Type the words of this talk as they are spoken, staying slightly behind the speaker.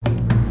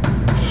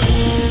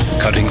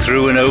cutting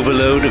through an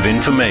overload of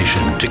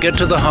information to get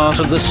to the heart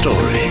of the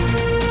story.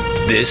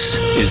 This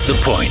is The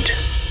Point.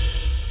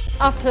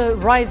 After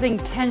rising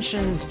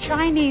tensions,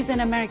 Chinese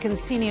and American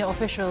senior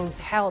officials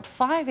held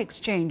 5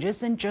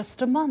 exchanges in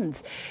just a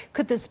month.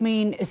 Could this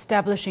mean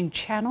establishing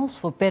channels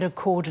for better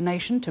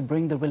coordination to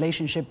bring the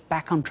relationship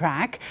back on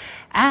track?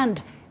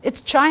 And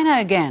it's China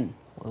again.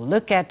 We'll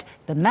look at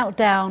the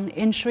meltdown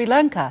in Sri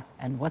Lanka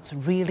and what's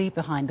really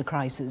behind the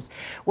crisis.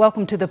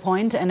 Welcome to The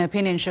Point, an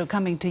opinion show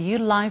coming to you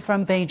live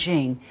from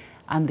Beijing.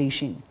 I'm Li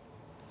Xin.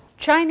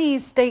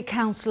 Chinese State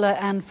Councillor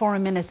and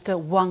Foreign Minister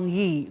Wang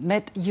Yi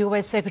met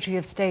U.S. Secretary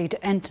of State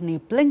Antony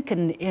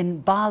Blinken in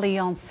Bali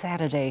on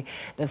Saturday,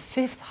 the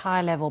 5th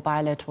high-level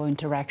bilateral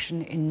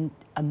interaction in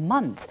a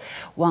month.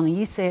 Wang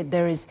Yi said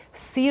there is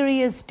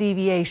serious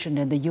deviation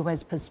in the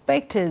U.S.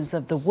 perspectives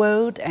of the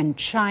world and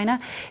China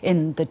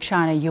in the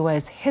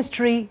China-U.S.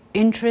 history,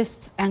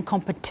 interests and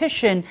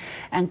competition,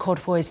 and called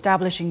for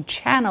establishing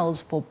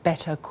channels for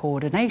better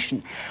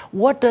coordination.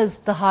 What does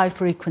the high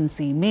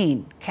frequency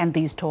mean? Can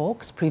these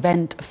talks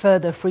prevent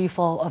further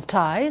freefall of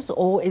ties,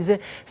 or is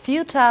it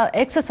futile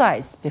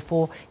exercise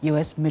before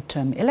U.S.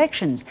 midterm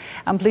elections?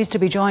 I'm pleased to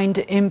be joined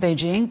in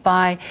Beijing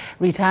by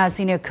retired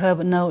Senior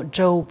Colonel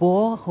Zhou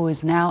Bo, who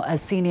is now a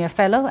senior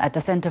fellow at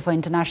the Center for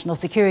International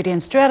Security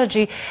and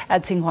Strategy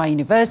at Tsinghua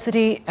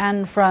University,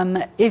 and from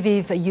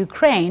Lviv,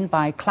 Ukraine,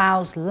 by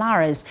Klaus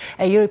Laris,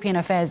 a European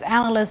affairs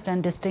analyst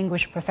and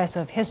distinguished professor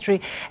of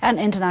history and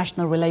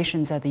international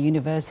relations at the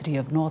University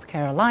of North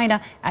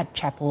Carolina at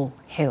Chapel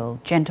Hill.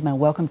 Gentlemen,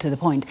 welcome to The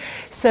Point.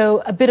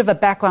 So a bit of a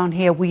background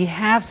here. We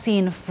have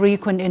seen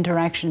frequent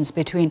interactions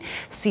between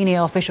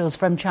senior officials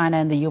from China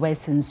and the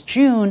U.S. since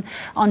June.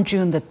 On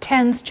June the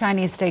 10th,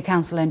 Chinese State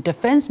Council and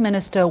Defense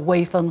Minister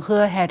Wei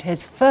Fenghe had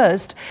his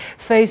first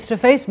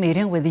face-to-face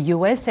meeting with the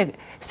U.S.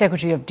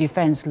 Secretary of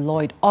Defense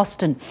Lloyd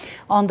Austin.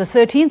 On the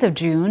 13th of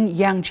June,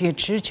 Yang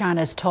Jiechi,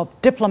 China's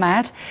top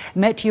diplomat,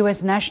 met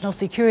U.S. National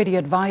Security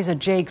Advisor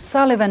Jake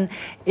Sullivan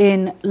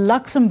in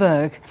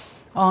Luxembourg.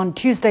 On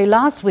Tuesday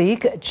last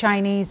week,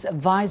 Chinese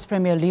Vice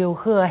Premier Liu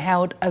He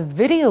held a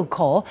video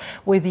call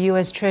with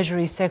U.S.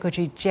 Treasury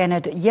Secretary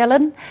Janet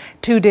Yellen.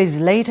 2 days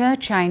later,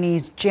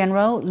 Chinese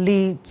General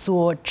Li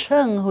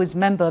Zuocheng, who is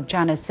member of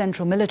China's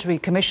Central Military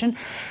Commission,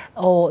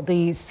 or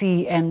the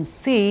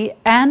CMC,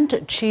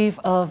 and chief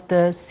of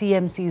the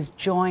CMC's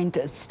Joint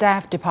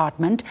Staff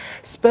Department,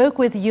 spoke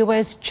with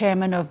U.S.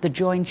 Chairman of the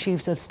Joint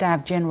Chiefs of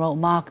Staff General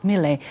Mark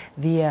Milley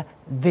via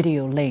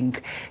video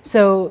link.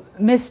 So,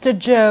 Mr.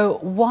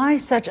 Zhou, why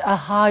such a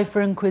high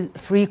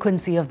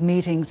frequency of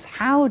meetings?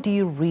 How do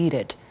you read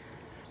it?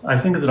 I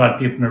think there are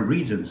different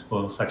reasons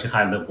for such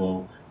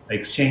high-level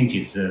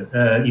exchanges.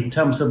 In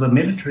terms of the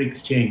military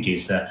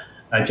exchanges,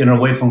 General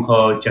Wei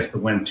Fenghe just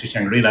went to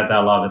Shangri-La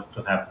Dialogue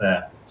to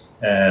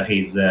have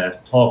his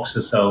talks.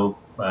 So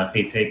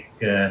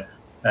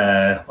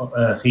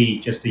he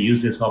just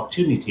used this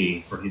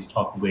opportunity for his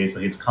talk with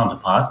his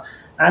counterpart.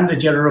 And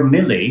General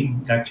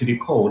Milley actually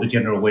called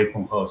General Wei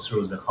Fenghe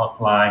through the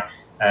hotline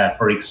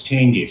for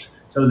exchanges.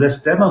 So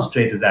this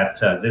demonstrated that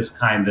this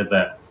kind of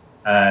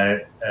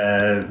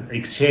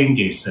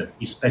exchanges,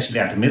 especially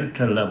at the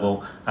military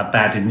level, are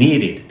badly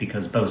needed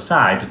because both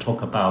sides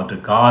talk about the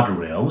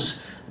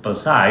guardrails. Both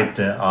sides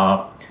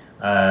are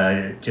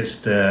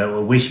just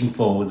wishing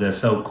for the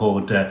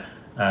so-called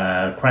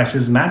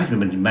crisis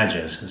management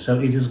measures. So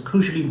it is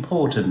crucially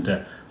important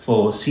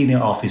for senior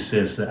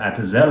officers at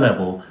their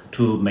level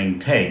to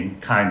maintain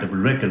kind of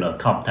regular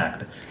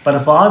contact.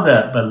 But for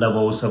other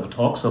levels of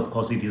talks, of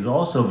course, it is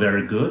also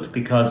very good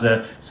because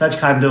such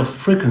kind of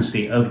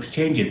frequency of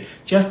exchanges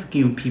just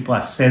give people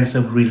a sense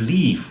of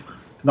relief,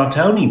 not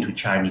only to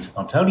Chinese,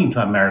 not only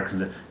to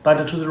Americans,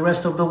 but to the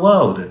rest of the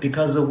world,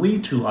 because we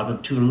too are the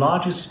 2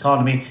 largest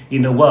economies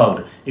in the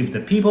world. If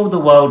the people of the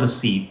world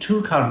see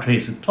 2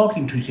 countries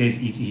talking to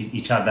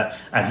each other,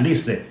 at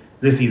least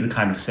this is a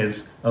kind of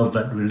sense of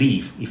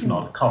relief, if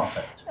not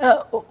comfort.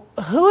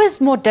 Who is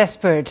more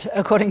desperate,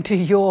 according to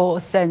your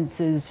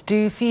senses? Do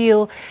you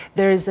feel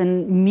there is a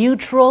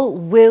mutual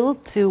will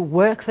to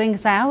work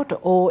things out,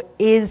 or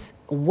is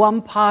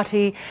one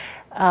party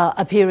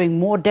appearing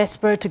more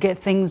desperate to get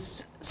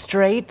things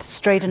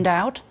straightened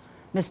out?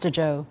 Mr.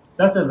 Zhou.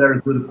 That's a very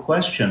good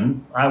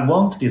question. I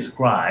won't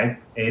describe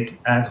it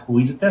as who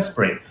is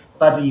desperate,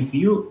 but if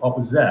you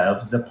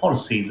observe the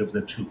policies of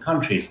the 2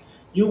 countries,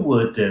 you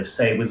would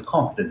say with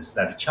confidence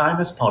that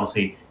China's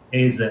policy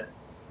is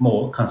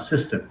more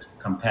consistent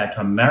compared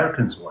to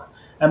Americans' one.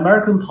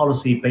 American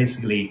policy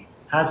basically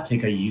has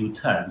taken a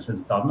U-turn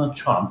since Donald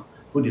Trump,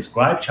 who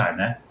described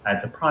China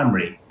as a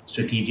primary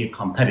strategic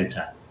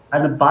competitor.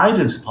 And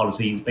Biden's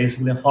policy is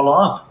basically a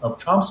follow-up of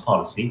Trump's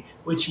policy,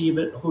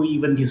 who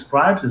even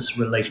describes this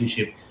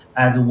relationship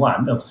as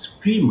one of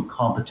extreme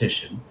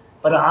competition.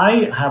 But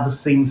I have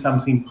seen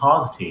something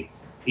positive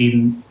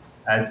in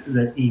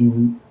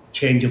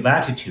change of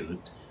attitude,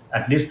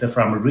 at least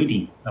from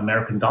reading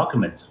American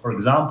documents. For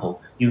example,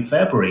 in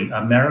February,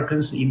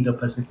 Americans'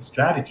 Indo-Pacific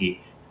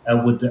strategy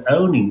would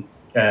only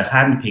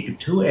handpick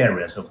 2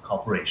 areas of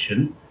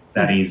cooperation,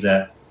 that is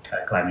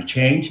climate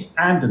change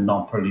and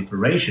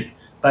non-proliferation.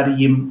 But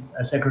in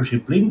Secretary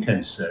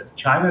Blinken's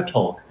China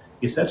talk,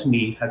 he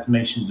certainly has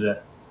mentioned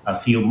a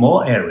few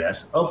more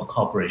areas of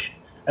cooperation.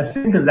 I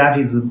think that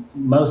is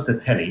most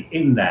telling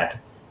in that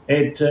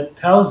it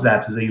tells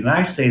that the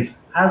United States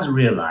has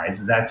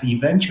realized that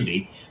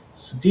eventually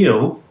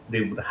still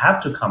they would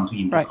have to come to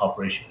into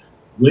cooperation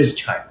with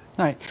China.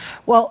 Right.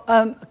 Well,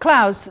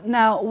 Klaus,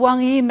 now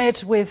Wang Yi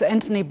met with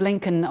Antony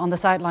Blinken on the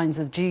sidelines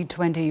of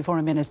G20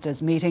 foreign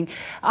ministers meeting.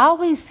 Are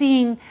we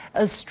seeing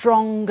a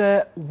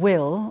stronger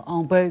will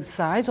on both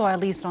sides, or at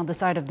least on the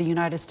side of the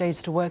United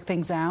States, to work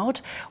things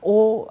out?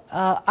 Or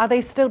are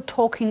they still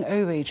talking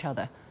over each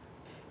other?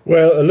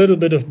 Well, a little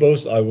bit of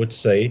both, I would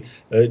say.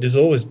 It is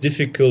always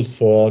difficult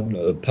for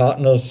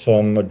partners,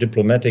 from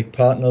diplomatic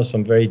partners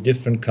from very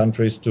different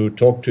countries, to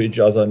talk to each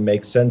other and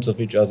make sense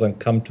of each other and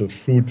come to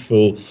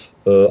fruitful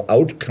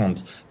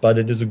outcomes. But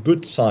it is a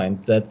good sign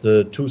that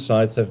the two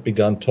sides have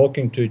begun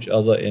talking to each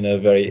other in a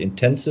very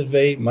intensive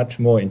way, much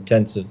more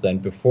intensive than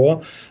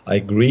before. I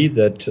agree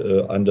that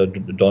under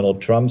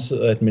Donald Trump's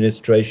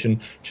administration,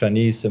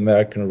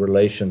 Chinese-American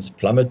relations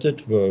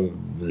plummeted, were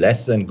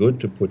less than good,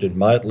 to put it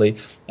mildly.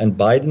 And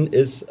Biden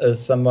is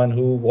someone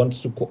who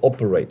wants to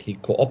cooperate. He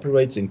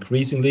cooperates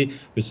increasingly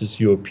with his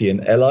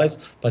European allies,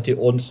 but he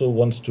also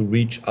wants to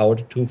reach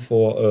out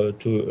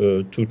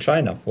to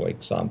China, for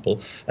example.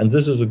 And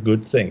this is a good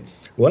thing.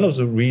 One of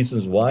the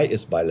reasons why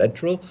is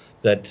bilateral,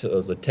 that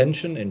the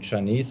tension in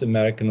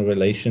Chinese-American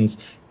relations,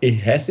 it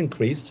has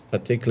increased,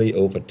 particularly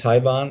over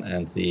Taiwan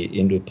and the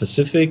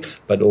Indo-Pacific,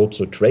 but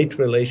also trade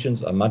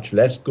relations are much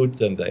less good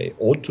than they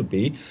ought to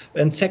be.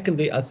 And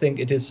secondly, I think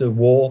it is a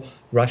war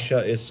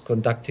Russia is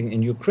conducting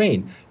in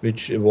Ukraine,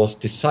 which was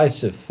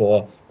decisive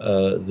for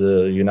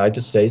the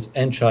United States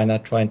and China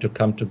trying to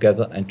come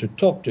together and to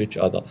talk to each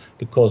other,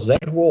 because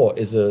that war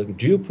is a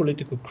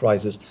geopolitical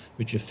crisis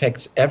which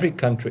affects every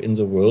country in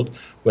the world,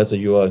 whether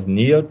you are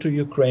near to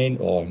Ukraine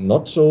or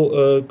not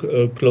so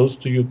close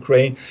to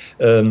Ukraine.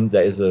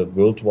 There is a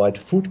worldwide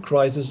food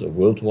crisis, a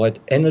worldwide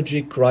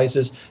energy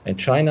crisis, and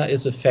China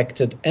is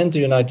affected and the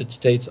United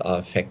States are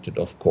affected,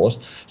 of course.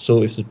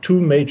 So if the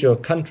two major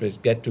countries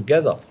get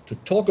together to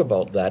talk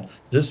about that,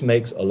 this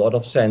makes a lot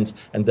of sense.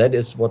 And that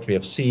is what we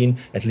have seen,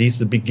 at least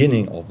the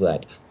beginning of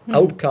that.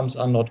 Outcomes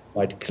are not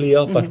quite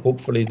clear, but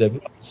hopefully there will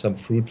be some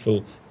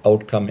fruitful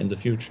outcome in the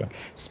future.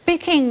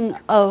 Speaking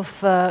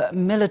of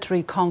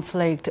military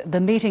conflict,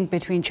 the meeting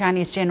between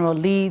Chinese General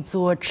Li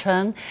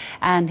Zuocheng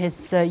and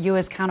his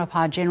U.S.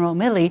 counterpart General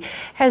Milley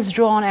has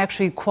drawn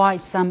actually quite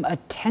some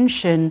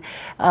attention.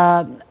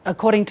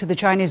 According to the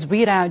Chinese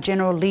readout,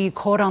 General Li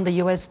called on the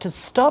U.S. to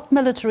stop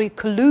military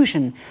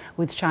collusion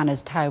with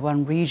China's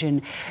Taiwan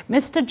region.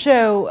 Mr.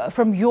 Zhou,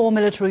 from your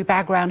military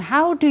background,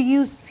 how do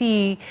you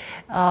see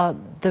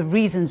the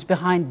reasons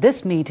behind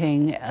this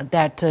meeting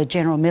that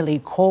General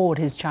Milley called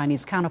his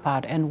Chinese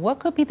counterpart, and what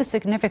could be the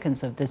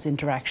significance of this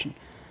interaction?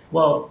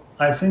 Well,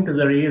 I think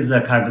there is a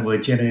kind of a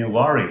genuine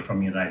worry from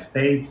the United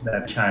States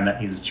that China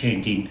is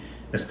changing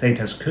the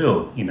status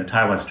quo in the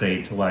Taiwan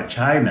Strait, while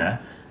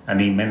China,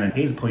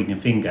 is pointing a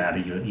finger at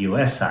the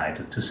U.S.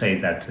 side to say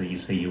that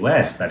it's the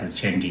U.S. that is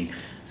changing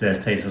the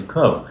status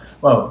quo.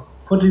 Well,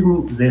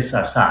 putting this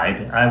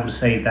aside, I would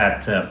say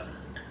that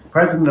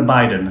President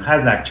Biden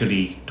has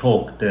actually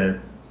talked,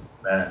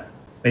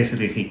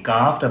 basically he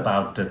gaffe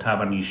about the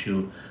Taiwan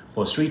issue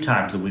for 3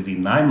 times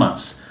within 9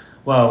 months.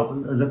 Well,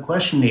 the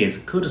question is,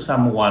 could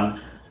someone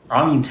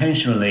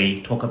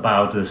unintentionally talk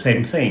about the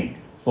same thing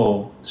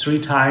for 3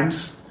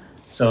 times?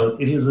 So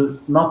it is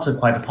not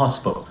quite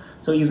possible.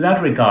 So in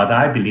that regard,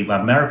 I believe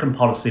American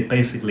policy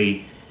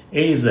basically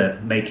is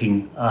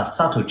making a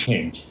subtle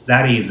change.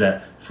 That is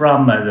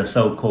from the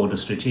so-called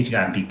strategic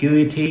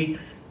ambiguity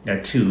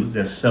to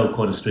the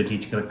so-called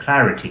strategic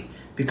clarity.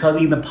 Because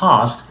in the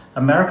past,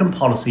 American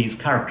policy is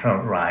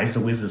characterized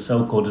with the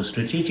so-called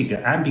strategic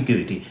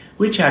ambiguity,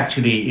 which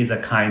actually is a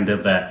kind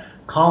of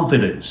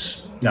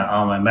confidence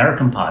on the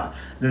American part.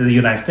 The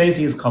United States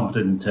is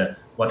confident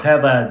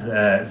whatever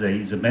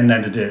the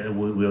mainland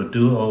will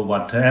do, or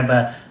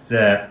whatever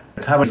the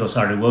Taiwan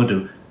authority will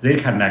do, they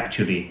can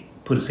actually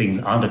put things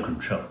under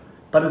control.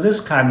 But this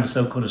kind of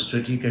so-called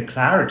strategic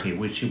clarity,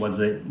 which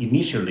was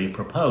initially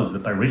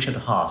proposed by Richard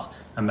Haas,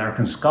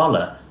 American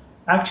scholar,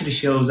 actually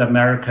shows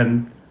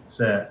Americans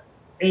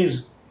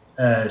is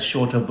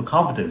short of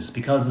confidence,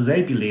 because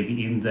they believe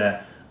in the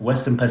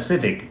Western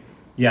Pacific.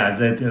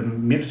 The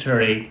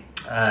military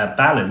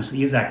balance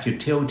is actually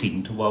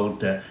tilting toward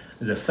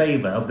the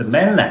favor of the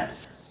mainland.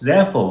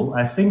 Therefore,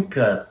 I think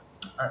the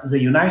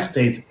United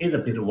States is a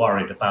bit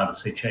worried about the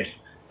situation.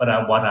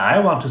 But what I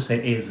want to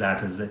say is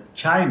that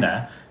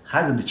China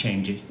hasn't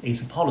changed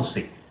its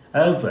policy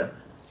of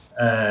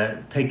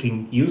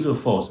taking use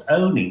of force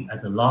only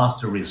as a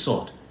last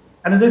resort.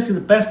 And this is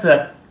best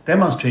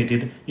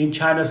demonstrated in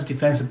China's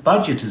defense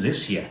budget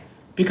this year,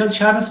 because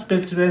China's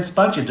defense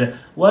budget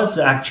was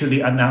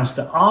actually announced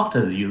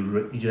after the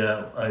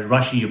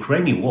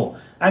Russia-Ukraine war,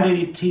 and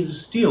it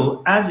is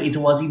still, as it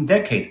was in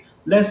decade,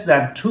 less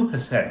than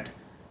 2%.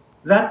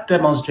 That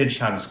demonstrates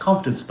China's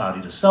confidence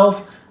about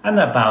itself, and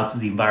about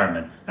the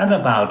environment, and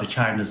about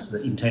China's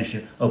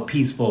intention of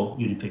peaceful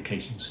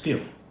unification still.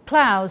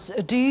 Klaus,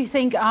 do you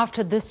think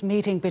after this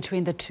meeting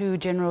between the two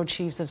general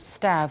chiefs of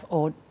staff,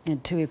 or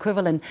two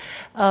equivalent,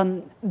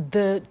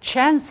 the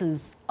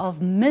chances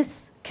of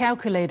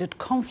miscalculated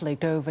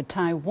conflict over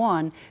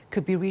Taiwan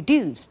could be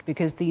reduced,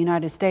 because the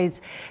United States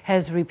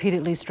has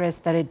repeatedly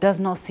stressed that it does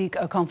not seek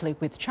a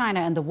conflict with China,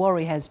 and the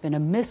worry has been a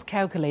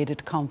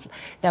miscalculated conflict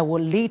that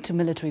will lead to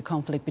military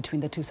conflict between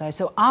the two sides.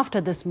 So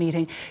after this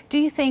meeting, do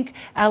you think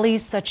at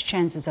least such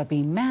chances are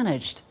being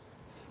managed?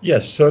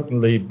 Yes,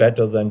 certainly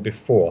better than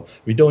before.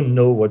 We don't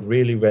know what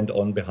really went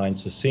on behind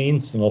the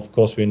scenes. And of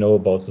course, we know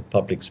about the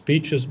public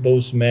speeches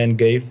both men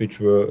gave, which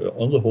were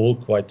on the whole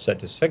quite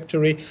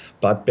satisfactory.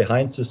 But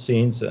behind the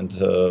scenes and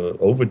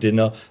over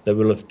dinner, they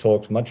will have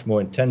talked much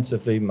more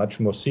intensively, much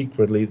more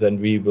secretly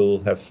than we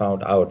will have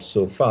found out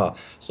so far.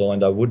 So,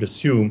 and I would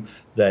assume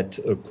that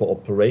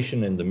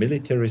cooperation in the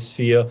military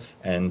sphere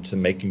and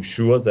making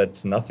sure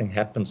that nothing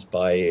happens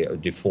by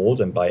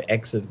default and by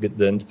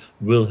accident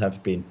will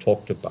have been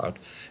talked about.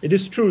 It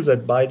is true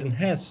that Biden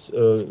has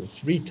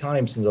 3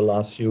 times in the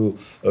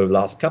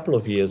last couple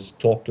of years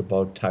talked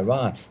about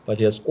Taiwan, but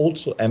he has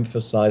also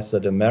emphasized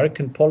that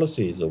American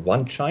policy, the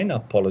one China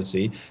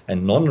policy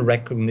and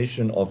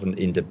non-recognition of an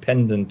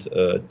independent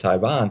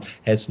Taiwan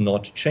has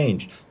not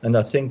changed. And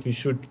I think we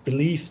should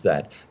believe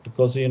that,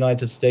 because the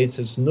United States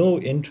has no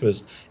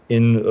interest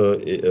in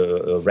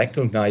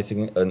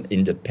recognizing an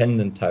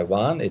independent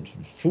Taiwan. It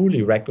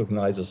fully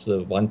recognizes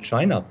the one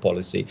China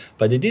policy,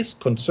 but it is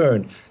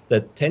concerned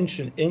that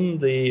tension in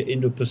the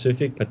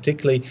Indo-Pacific,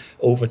 particularly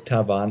over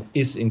Taiwan,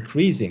 is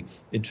increasing.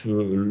 It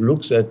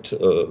looks at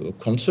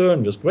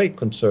concern, with great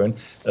concern,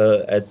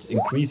 at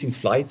increasing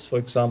flights, for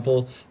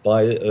example,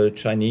 by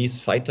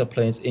Chinese fighter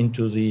planes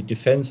into the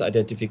defense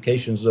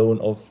identification zone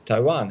of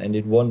Taiwan. And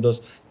it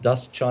wonders,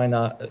 does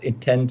China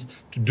intend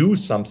to do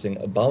something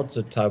about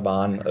the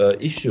Taiwan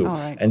issue?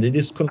 Right. And it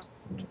is concerned,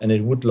 and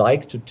it would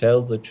like to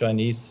tell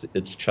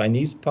its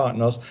Chinese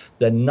partners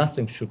that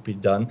nothing should be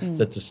done,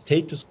 that the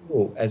status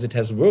quo, as it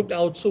has worked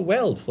out so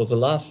well for the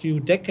last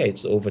few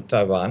decades over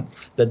Taiwan,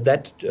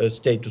 that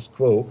status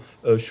quo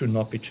should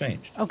not be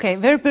changed. Okay,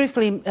 very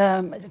briefly,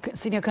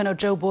 Senior Colonel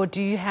Zhou Bo,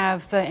 do you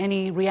have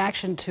any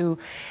reaction to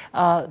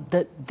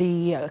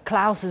the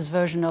Klaus's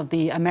version of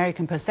the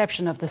American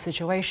perception of the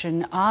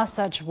situation? Are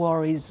such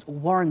worries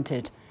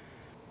warranted?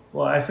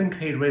 Well, I think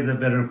he raised a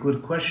very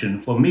good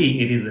question. For me,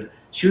 it is,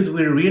 should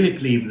we really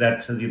believe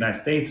that the United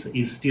States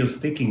is still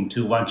sticking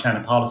to one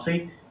China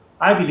policy?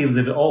 I believe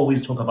that we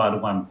always talk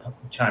about one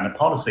China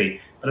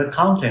policy, but the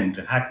content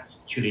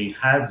actually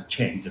has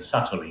changed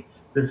subtly.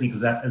 This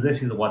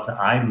is what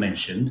I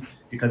mentioned,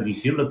 because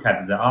if you look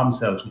at the arms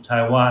sale to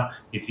Taiwan,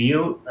 if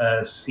you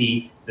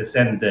see the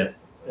send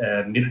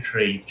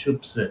military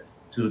troops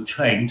to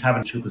train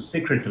Taiwan troops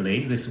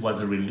secretly, this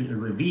was a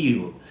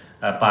review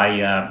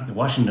by the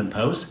Washington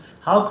Post.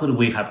 How could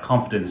we have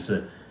confidence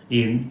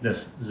in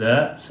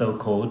the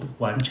so-called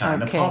one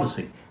China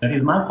policy? That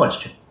is my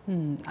question.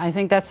 I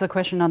think that's a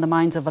question on the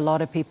minds of a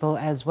lot of people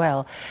as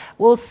well.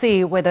 We'll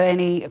see whether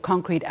any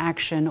concrete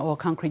action or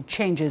concrete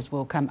changes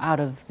will come out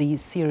of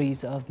these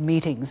series of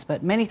meetings.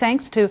 But many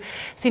thanks to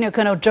Senior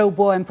Colonel Zhou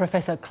Bo and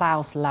Professor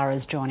Klaus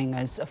Larres joining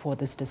us for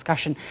this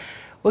discussion.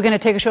 We're going to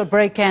take a short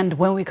break, and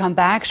when we come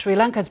back, Sri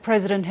Lanka's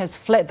president has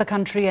fled the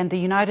country, and the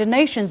United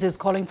Nations is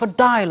calling for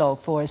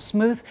dialogue for a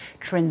smooth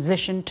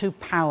transition to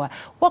power.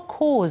 What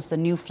caused the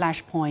new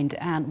flashpoint,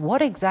 and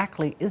what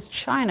exactly is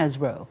China's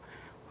role?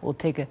 We'll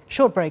take a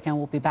short break and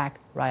we'll be back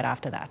right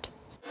after that.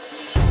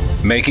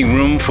 Making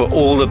room for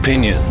all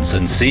opinions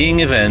and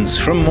seeing events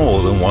from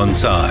more than one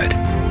side.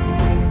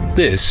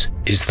 This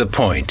is The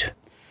Point.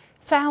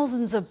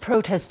 Thousands of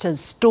protesters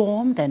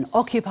stormed and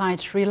occupied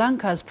Sri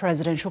Lanka's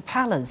presidential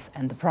palace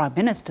and the Prime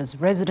Minister's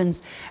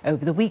residence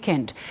over the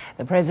weekend.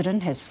 The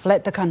president has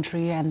fled the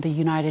country, and the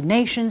United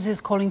Nations is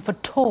calling for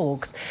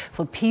talks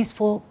for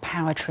peaceful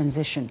power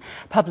transition.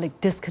 Public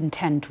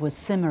discontent was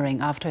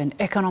simmering after an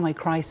economic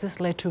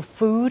crisis led to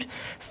food,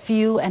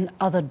 fuel and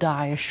other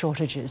dire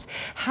shortages.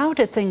 How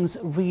did things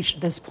reach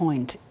this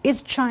point?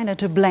 Is China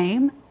to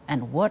blame?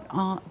 And what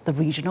are the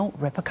regional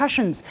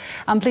repercussions?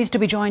 I'm pleased to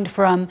be joined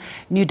from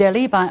New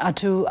Delhi by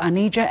Atul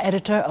Aneja,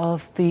 editor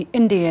of the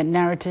India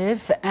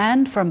Narrative,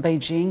 and from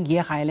Beijing, Ye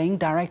Hailing,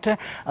 director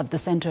of the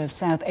Center of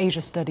South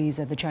Asia Studies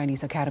at the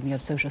Chinese Academy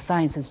of Social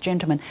Sciences.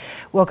 Gentlemen,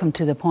 welcome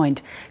to The Point.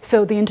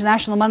 So the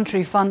International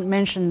Monetary Fund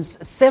mentions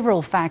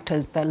several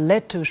factors that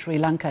led to Sri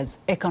Lanka's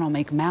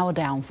economic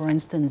meltdown. For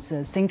instance,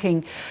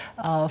 sinking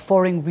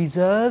foreign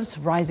reserves,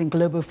 rising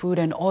global food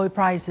and oil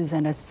prices,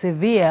 and a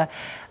severe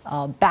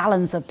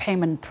balance of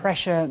payment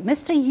pressure.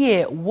 Mr.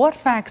 Ye, what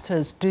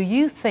factors do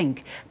you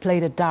think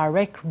played a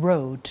direct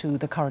role to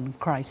the current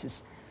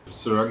crisis?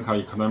 Sri Lanka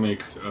economic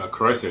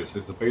crisis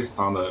is based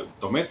on the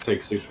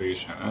domestic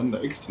situation and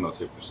the external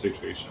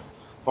situation.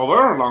 For a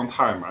very long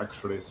time,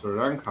 actually, Sri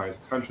Lanka is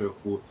a country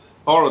who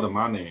borrowed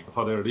money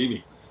for their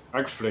living.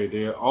 Actually,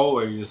 they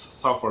always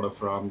suffered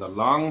from the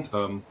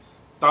long-term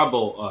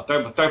double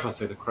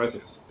deficit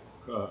crisis.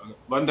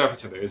 One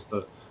deficit is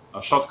the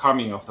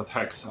shortcoming of the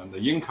tax and the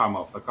income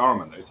of the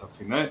government. It's a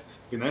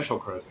financial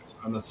crisis.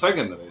 And the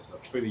second is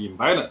a trade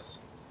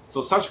imbalance.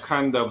 So such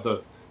kind of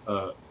the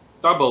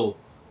double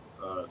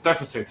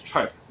deficit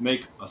trap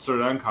make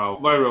Sri Lanka a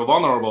very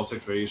vulnerable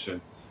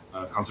situation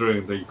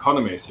considering the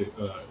economy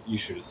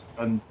issues.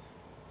 And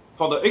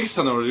for the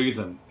external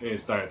reason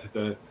is that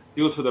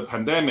due to the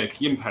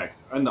pandemic impact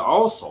and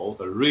also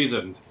the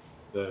recent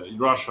the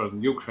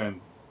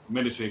Russian-Ukraine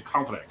military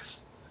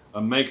conflicts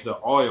make the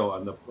oil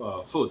and the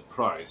food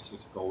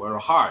prices go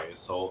very high.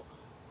 So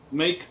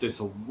make this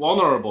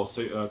vulnerable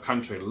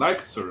country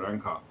like Sri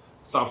Lanka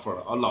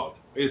suffer a lot.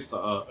 It's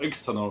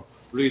external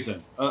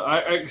reason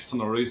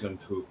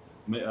to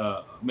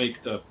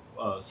make the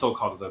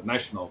so-called the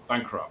national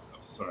bankrupt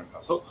of Sri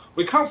Lanka. So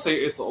we can't say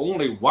it's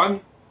only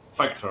one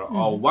factor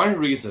or one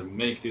reason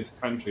make this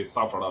country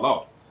suffer a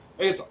lot.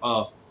 It's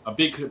a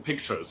big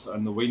pictures,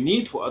 and we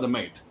need to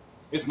admit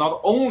it's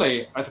not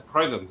only at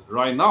present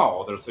right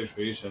now the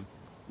situation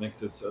make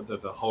this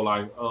the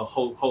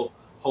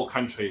whole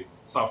country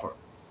suffer,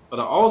 but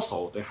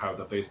also they have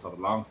the based on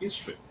long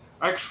history.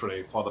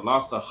 Actually, for the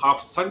last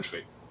half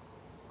century,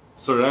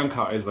 Sri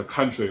Lanka is the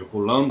country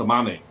who loaned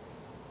money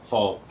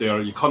for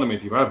their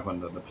economic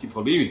development and the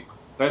people living.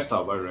 That's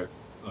a very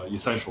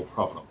essential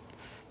problem.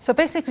 So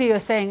basically you're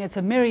saying it's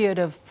a myriad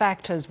of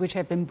factors which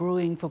have been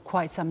brewing for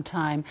quite some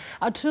time.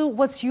 Tu,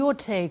 what's your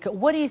take?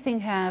 What do you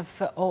think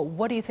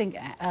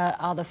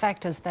are the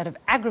factors that have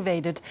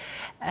aggravated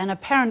an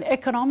apparent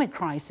economic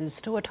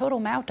crisis to a total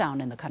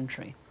meltdown in the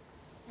country?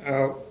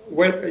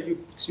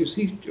 You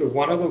see,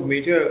 one of the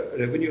major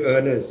revenue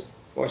earners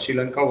for Sri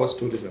Lanka was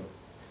tourism.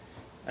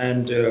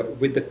 And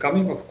with the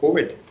coming of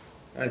COVID,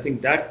 I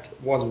think that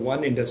was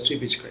one industry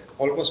which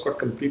almost got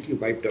completely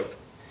wiped out.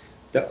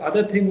 The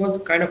other thing was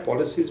the kind of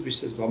policies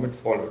which this government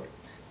followed.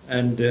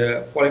 And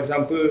for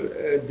example,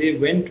 they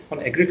went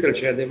on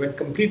agriculture, they went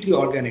completely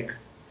organic.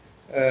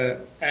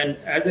 And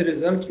as a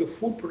result, your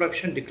food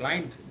production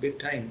declined big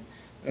time.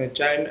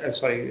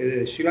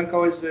 Sri Lanka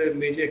was a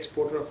major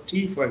exporter of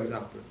tea, for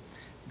example.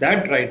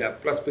 That dried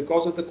up. Plus,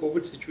 because of the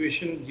COVID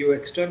situation, your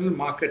external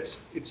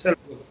markets itself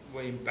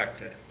were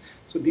impacted.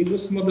 So these were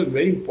some of the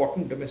very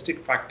important domestic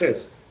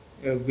factors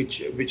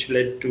which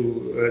led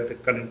to the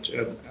current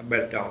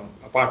meltdown,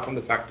 apart from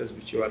the factors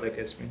which your other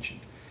guests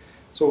mentioned.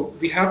 So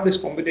we have this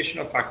combination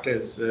of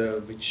factors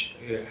which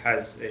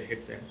has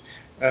hit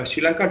them.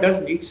 Sri Lanka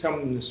does need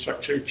some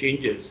structural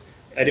changes.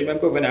 I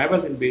remember when I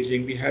was in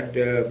Beijing, we had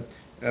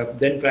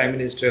then Prime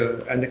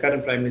Minister and the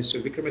current Prime Minister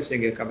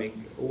Wickremesinghe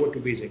coming over to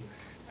Beijing.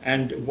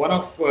 And one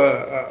of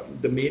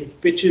the main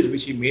pitches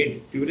which he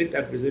made during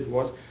that visit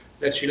was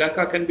that Sri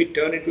Lanka can be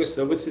turned into a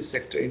services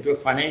sector, into a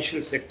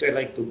financial sector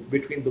like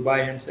between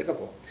Dubai and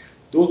Singapore.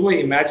 Those were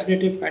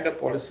imaginative kind of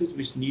policies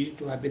which needed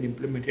to have been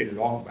implemented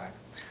long back.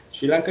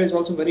 Sri Lanka is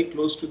also very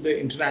close to the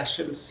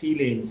international sea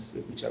lanes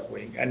which are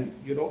going. And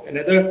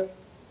another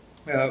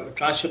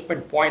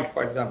transshipment point,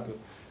 for example,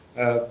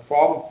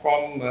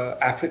 from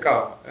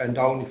Africa and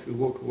down, if you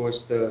go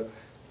towards the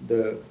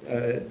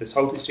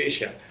Southeast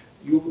Asia,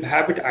 you would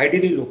have it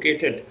ideally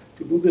located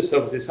to do the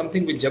services,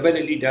 something which Jebel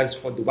Ali does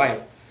for Dubai.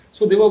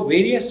 So there were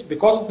various,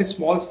 because of its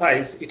small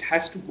size, it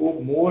has to go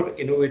more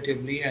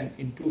innovatively and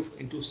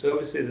into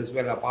services as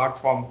well, apart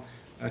from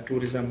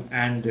tourism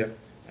and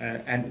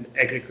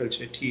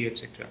agriculture, tea,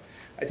 etc.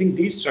 I think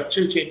these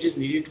structural changes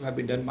needed to have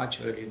been done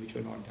much earlier, which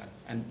were not done.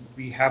 And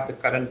we have the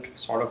current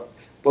sort of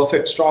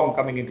perfect storm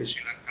coming into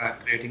Sri Lanka,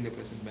 creating the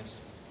present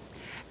mess.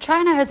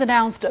 China has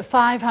announced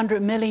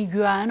 500 million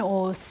yuan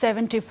or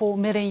 $74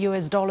 million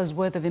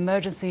worth of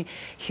emergency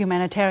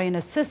humanitarian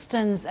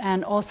assistance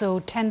and also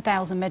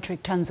 10,000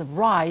 metric tons of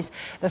rice,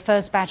 the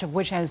first batch of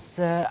which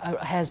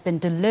has been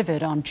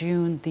delivered on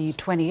June the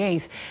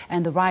 28th.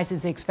 And the rice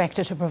is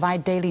expected to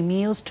provide daily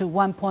meals to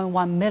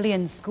 1.1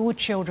 million school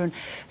children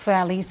for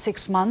at least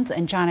 6 months.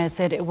 And China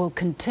said it will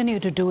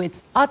continue to do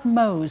its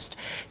utmost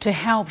to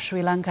help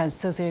Sri Lanka's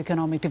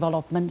socioeconomic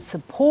development,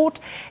 support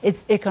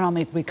its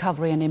economic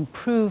recovery and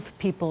improve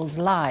people's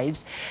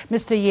lives.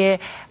 Mr. Ye,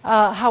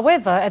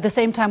 however, at the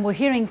same time, we're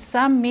hearing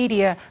some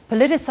media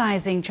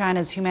politicizing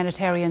China's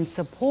humanitarian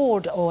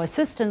support or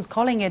assistance,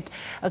 calling it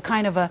a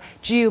kind of a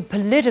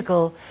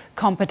geopolitical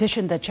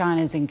competition that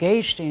China is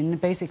engaged in.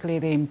 Basically,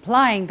 they're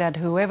implying that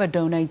whoever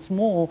donates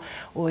more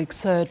will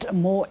exert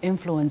more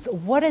influence.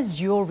 What is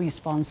your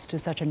response to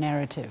such a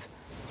narrative?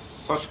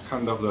 Such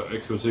kind of the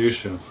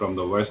accusation from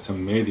the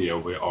Western media,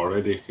 we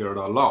already heard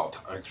a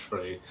lot.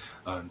 Actually,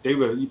 they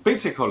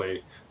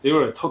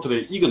will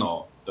totally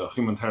ignore the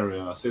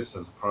humanitarian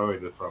assistance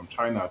provided from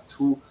China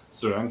to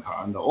Sri Lanka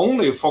and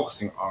only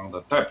focusing on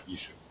the debt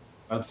issue.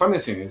 And funny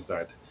thing is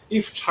that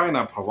if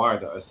China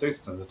provide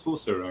assistance to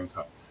Sri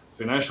Lanka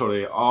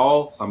financially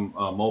or some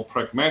more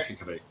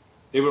pragmatically,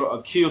 they will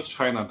accuse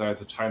China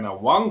that China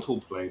want to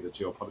play the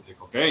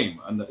geopolitical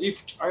game. And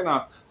if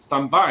China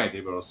stand by,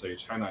 they will say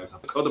China is a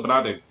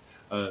cold-blooded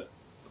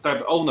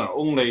debt owner,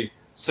 only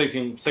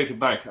sitting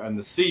back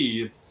and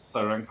see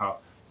Sri Lanka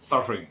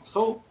suffering.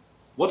 So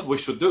what we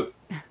should do?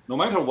 no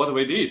matter what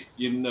we did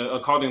in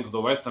according to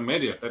the Western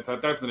media, that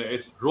definitely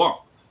is wrong.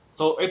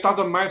 So it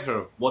doesn't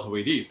matter what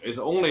we did. It's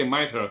only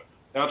matter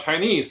they are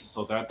Chinese,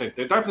 so that they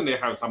definitely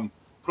have some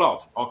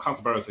plot or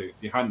conspiracy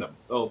behind them.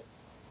 So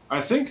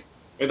I think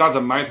it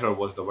doesn't matter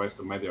what the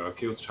Western media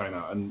accuse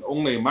China, and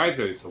only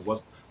matters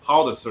was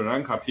how the Sri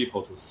Lanka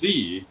people to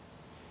see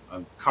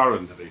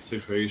currently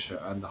situation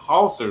and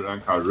how Sri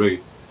Lanka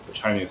rate the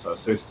Chinese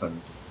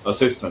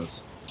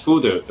assistance to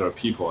their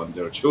people and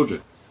their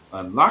children.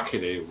 And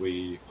luckily,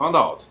 we found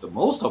out that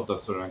most of the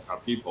Sri Lanka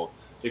people,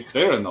 they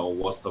clearly know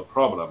what's the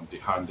problem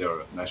behind their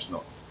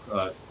national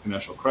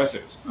financial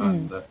crisis.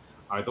 And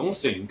I don't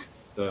think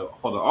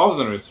for the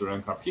ordinary Sri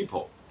Lanka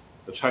people,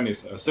 the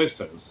Chinese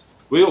assistance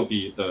will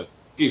be the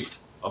gift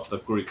of the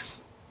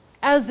Greeks.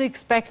 As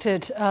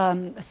expected,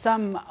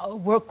 some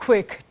were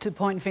quick to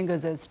point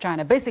fingers at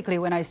China. Basically,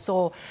 when I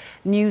saw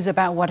news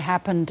about what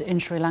happened in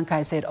Sri Lanka,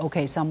 I said,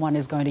 okay, someone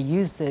is going to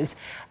use this.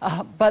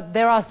 But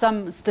there are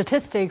some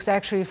statistics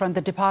actually from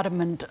the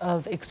Department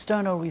of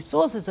External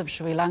Resources of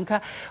Sri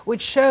Lanka,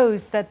 which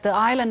shows that the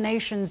island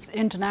nation's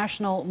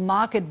international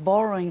market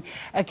borrowing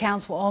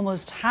accounts for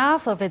almost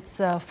half of its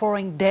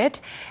foreign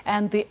debt.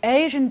 And the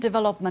Asian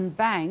Development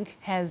Bank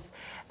has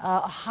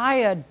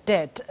higher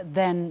debt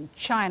than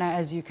China,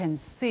 as you can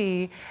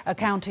see,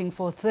 accounting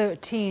for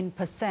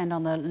 13%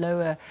 on the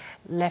lower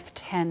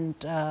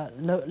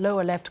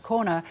left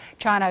corner.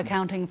 China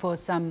accounting for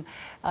some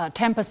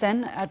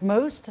 10% at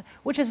most,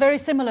 which is very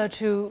similar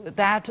to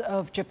that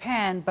of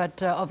Japan,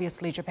 but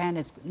obviously Japan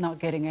is not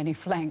getting any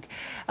flank.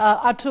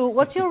 Atul,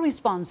 what's your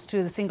response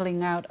to the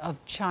singling out of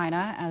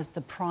China as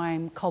the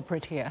prime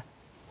culprit here?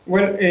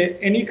 Well,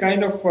 any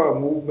kind of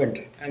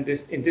movement, and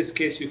in this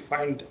case, you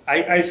find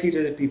I see it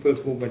as a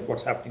people's movement.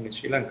 What's happening in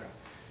Sri Lanka?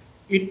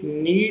 It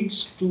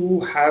needs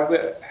to have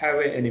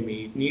an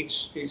enemy. It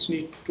needs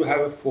to have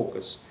a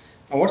focus.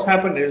 And what's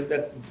happened is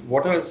that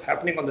what is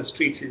happening on the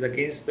streets is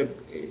against the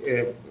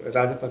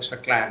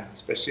Rajapaksa clan,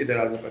 especially the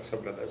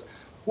Rajapaksa brothers,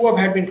 who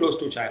have been close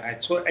to China.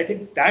 So I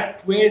think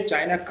that way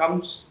China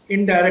comes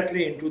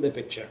indirectly into the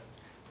picture.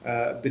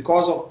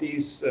 Because of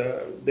these,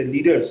 the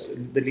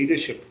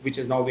leadership, which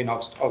has now been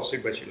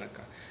ousted by Sri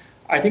Lanka.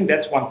 I think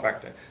that's one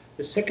factor.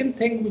 The second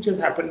thing which has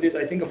happened is,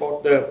 I think,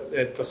 about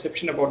the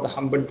perception about the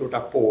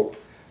Hambantota port,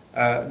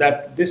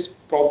 that this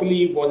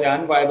probably was an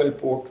unviable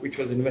port which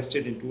was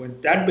invested into, and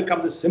that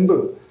becomes a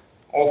symbol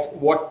of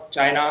what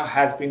China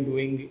has been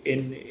doing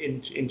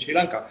in Sri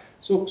Lanka.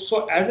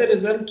 So as a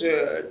result,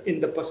 in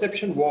the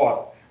perception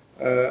war,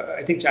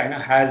 I think China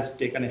has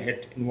taken a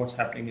hit in what's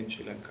happening in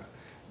Sri Lanka.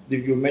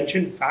 You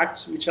mentioned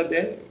facts which are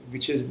there,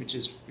 which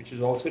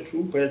is also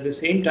true, but at the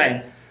same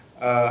time,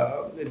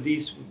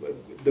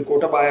 the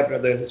Gotabaya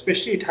brothers,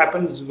 especially it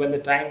happens when the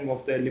time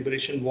of the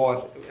liberation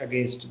war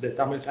against the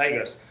Tamil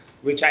Tigers,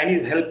 where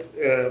Chinese helped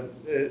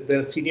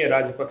the senior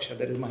Rajapaksa,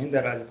 that is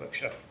Mahinda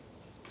Rajapaksa.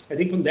 I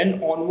think from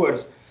then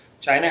onwards,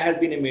 China has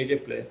been a major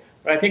player.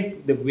 But I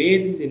think the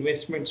way these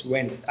investments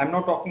went, I'm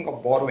not talking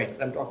of borrowings,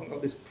 I'm talking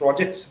of these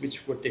projects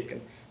which were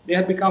taken. They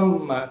have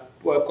become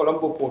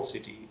Colombo Port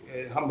City,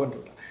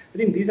 Hambantota. I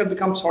think these have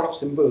become sort of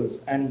symbols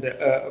and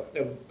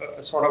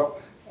sort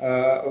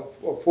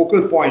of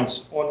focal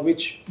points on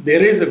which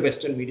there is a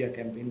Western media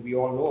campaign, we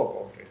all know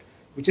about it,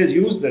 which has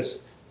used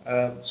this.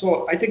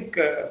 So I think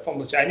from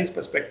the Chinese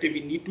perspective,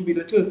 we need to be a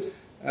little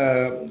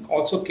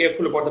also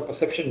careful about the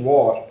perception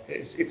war.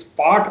 It's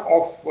part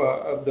of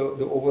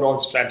the overall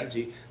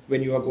strategy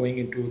when you are going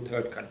into a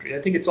third country.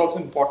 I think it's also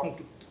important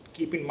to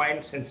keep in mind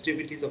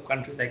sensitivities of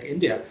countries like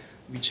India,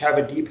 which have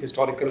a deep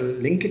historical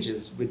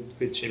linkages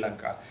with Sri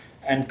Lanka,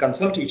 and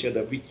consult each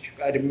other. Which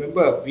I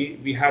remember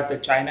we had the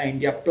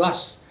China-India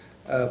Plus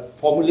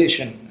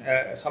formulation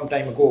some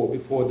time ago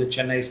before the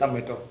Chennai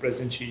summit of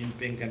President Xi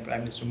Jinping and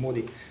Prime Minister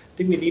Modi. I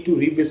think we need to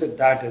revisit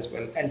that as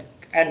well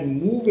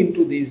and move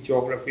into these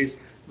geographies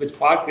with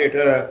far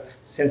greater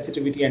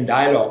sensitivity and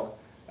dialogue,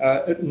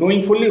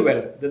 knowing fully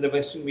well that the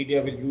Western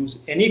media will use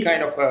any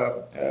kind of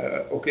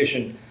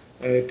occasion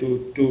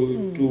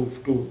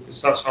to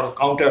sort of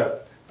counter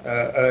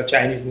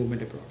Chinese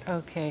movement abroad.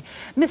 Okay.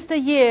 Mr.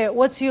 Ye,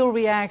 what's your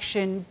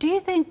reaction? Do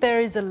you think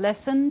there is a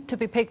lesson to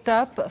be picked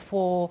up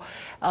for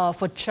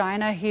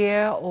China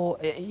here, or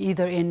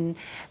either in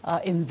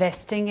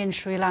investing in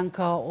Sri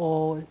Lanka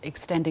or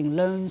extending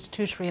loans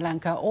to Sri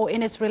Lanka, or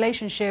in its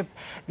relationship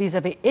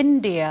vis-a-vis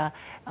India,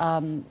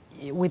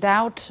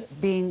 without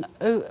being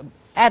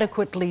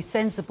adequately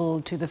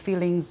sensible to the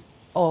feelings,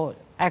 or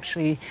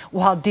actually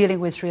while dealing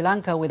with Sri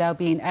Lanka without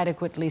being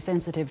adequately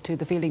sensitive to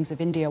the feelings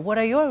of India? What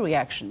are your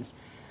reactions?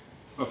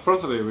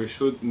 Firstly, we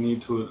should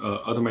need to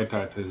admit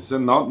that it's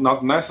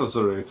not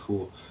necessary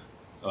to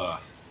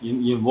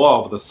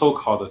involve the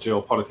so-called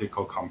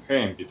geopolitical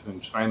campaign between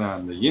China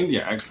and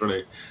India.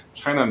 Actually,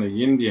 China and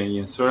India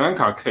in Sri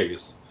Lanka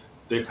case,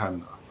 they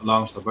can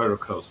launch a very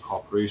close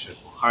cooperation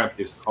to help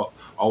these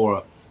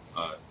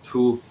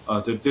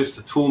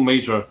two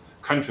major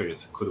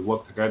countries could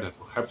work together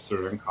to help Sri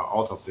Lanka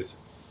out of this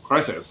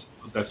crisis.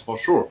 That's for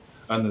sure.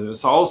 and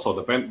it's also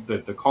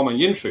the common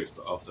interest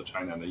of the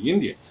China and the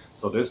India.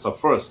 So this is the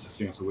first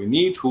thing. So we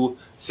need to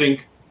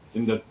think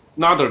in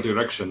another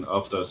direction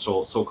of the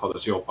so-called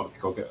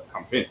geopolitical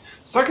campaign.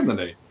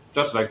 Secondly,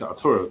 just like the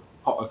Arturo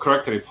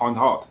correctly pointed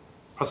out,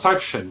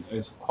 perception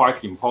is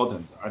quite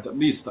important, at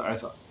least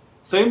as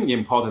same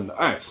important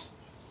as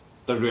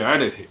the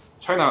reality.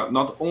 China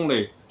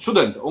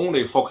shouldn't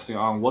only focusing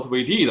on what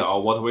we did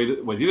or what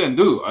we didn't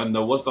do and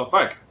what's the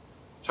fact.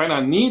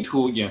 China need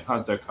to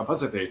enhance their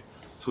capacity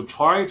to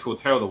try to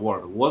tell the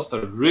world what's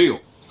the real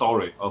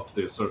story of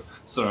the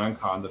Sri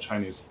Lanka and the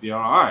Chinese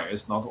BRI.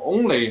 It's not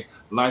only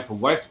let the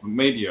West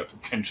media to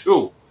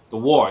control the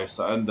voice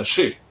and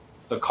shape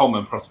the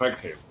common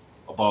perspective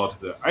about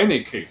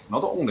any case,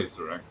 not only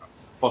Sri Lanka.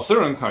 For Sri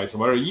Lanka, it's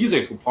very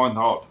easy to point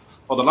out.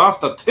 For the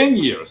last 10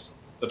 years,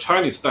 the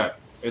Chinese debt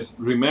is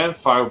remained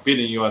 $5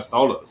 billion,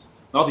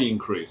 not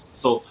increased.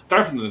 So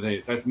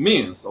definitely that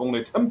means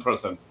only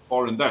 10%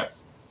 foreign debt.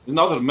 It's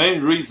not the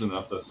main reason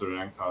of the Sri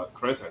Lanka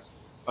crisis.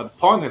 But the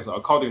point is,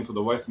 according to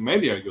the West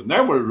media, you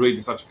never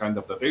read such kind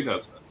of the data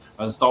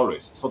and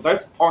stories. So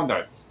that's the point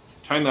that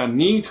China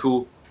need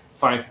to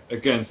fight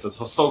against the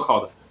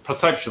so-called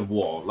perception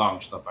war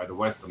launched by the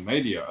Western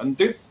media. And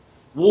this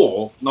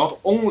war not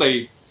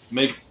only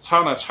makes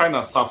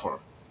China suffer,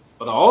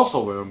 but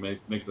also will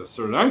make the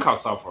Sri Lanka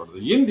suffer,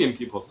 the Indian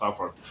people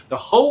suffer, the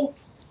whole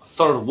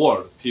third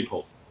world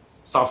people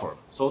suffer.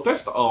 So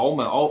that's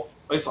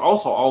it's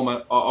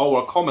also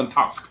our common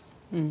task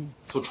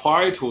to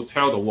try to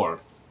tell the world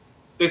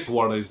this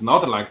world is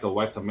not like the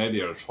Western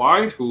media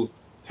try to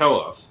tell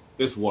us.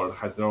 This world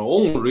has their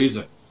own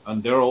reason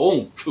and their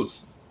own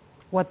truth.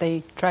 What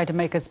they try to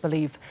make us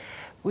believe.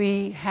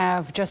 We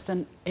have just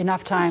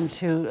enough time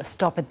to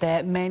stop it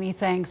there. Many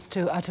thanks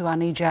to Atu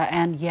Anija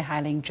and Ye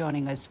Hailing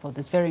joining us for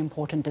this very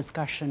important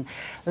discussion.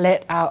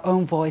 Let our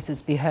own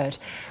voices be heard.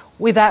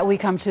 With that, we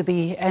come to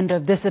the end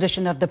of this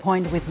edition of The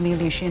Point with me,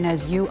 Liu Xin.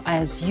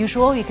 As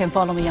usual, you can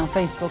follow me on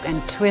Facebook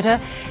and Twitter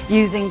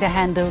using the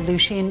handle Liu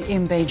Xin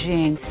in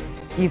Beijing.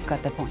 You've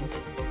got the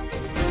point.